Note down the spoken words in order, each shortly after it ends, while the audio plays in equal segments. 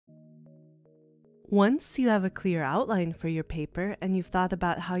Once you have a clear outline for your paper and you've thought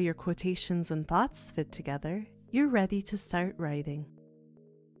about how your quotations and thoughts fit together, you're ready to start writing.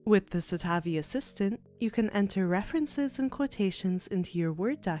 With the Citavi Assistant, you can enter references and quotations into your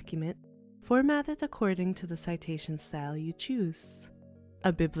Word document, formatted according to the citation style you choose.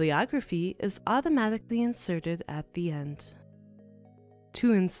 A bibliography is automatically inserted at the end.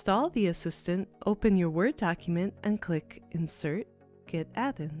 To install the Assistant, open your Word document and click Insert, Get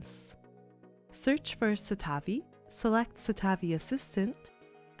Add-ins. Search for Citavi, select Citavi Assistant,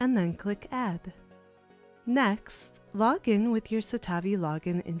 and then click Add. Next, log in with your Citavi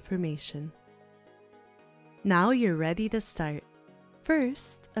login information. Now you're ready to start.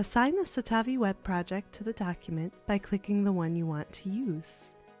 First, assign a Citavi Web project to the document by clicking the one you want to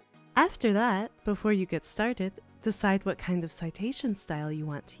use. After that, before you get started, decide what kind of citation style you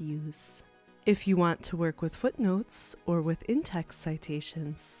want to use. If you want to work with footnotes or with in-text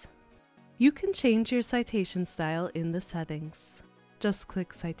citations. You can change your citation style in the settings. Just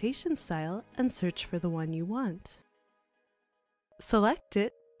click Citation Style and search for the one you want. Select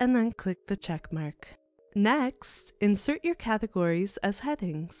it and then click the check mark. Next, insert your categories as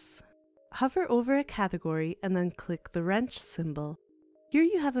headings. Hover over a category and then click the wrench symbol. Here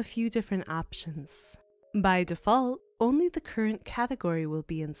you have a few different options. By default, only the current category will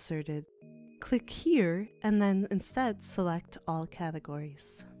be inserted. Click here and then instead select all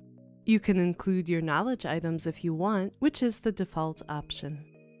categories. You can include your knowledge items if you want, which is the default option.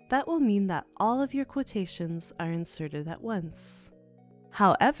 That will mean that all of your quotations are inserted at once.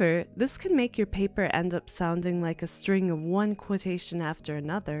 However, this can make your paper end up sounding like a string of one quotation after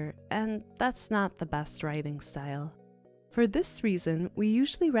another, and that's not the best writing style. For this reason, we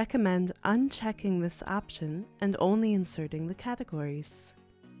usually recommend unchecking this option and only inserting the categories.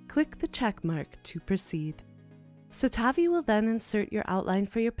 Click the check mark to proceed. Citavi will then insert your outline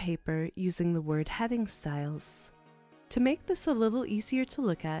for your paper using the word heading styles. To make this a little easier to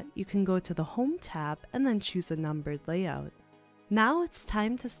look at, you can go to the Home tab and then choose a numbered layout. Now it's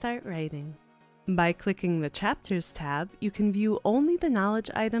time to start writing. By clicking the Chapters tab, you can view only the knowledge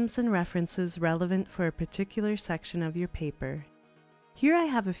items and references relevant for a particular section of your paper. Here I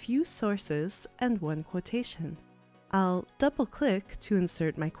have a few sources and one quotation. I'll double-click to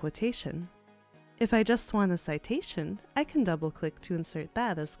insert my quotation. If I just want a citation, I can double-click to insert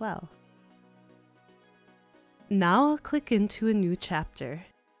that as well. Now I'll click into a new chapter.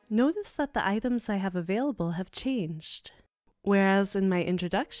 Notice that the items I have available have changed. Whereas in my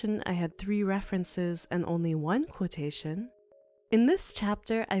introduction I had 3 references and only 1 quotation, in this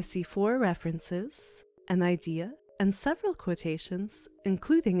chapter I see 4 references, an idea, and several quotations,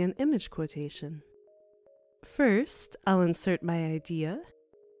 including an image quotation. First, I'll insert my idea,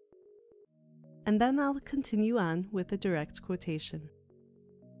 and then I'll continue on with a direct quotation.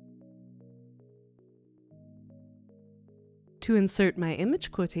 To insert my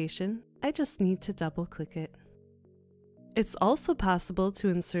image quotation, I just need to double-click it. It's also possible to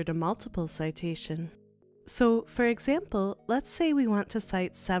insert a multiple citation. So, for example, let's say we want to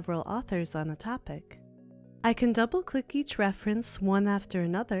cite several authors on a topic. I can double-click each reference one after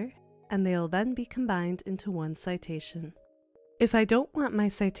another, and they'll then be combined into one citation. If I don't want my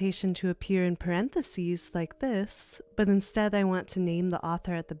citation to appear in parentheses like this, but instead I want to name the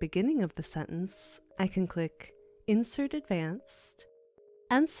author at the beginning of the sentence, I can click Insert Advanced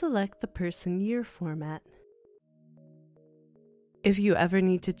and select the person year format. If you ever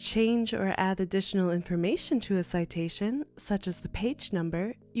need to change or add additional information to a citation, such as the page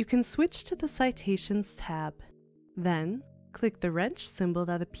number, you can switch to the Citations tab. Then, click the wrench symbol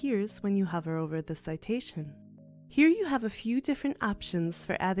that appears when you hover over the citation. Here you have a few different options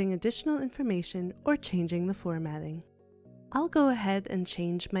for adding additional information or changing the formatting. I'll go ahead and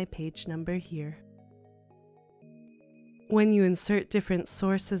change my page number here. When you insert different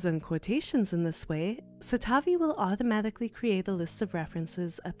sources and quotations in this way, Citavi will automatically create a list of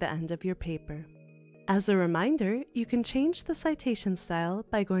references at the end of your paper. As a reminder, you can change the citation style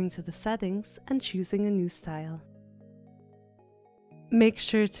by going to the settings and choosing a new style. Make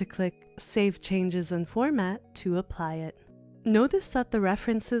sure to click Save Changes and Format to apply it. Notice that the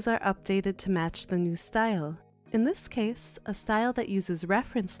references are updated to match the new style. In this case, a style that uses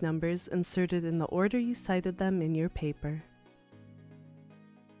reference numbers inserted in the order you cited them in your paper.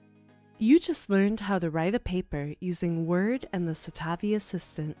 You just learned how to write a paper using Word and the Citavi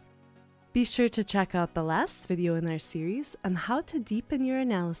Assistant. Be sure to check out the last video in our series on how to deepen your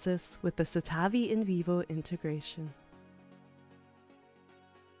analysis with the Citavi in Vivo integration.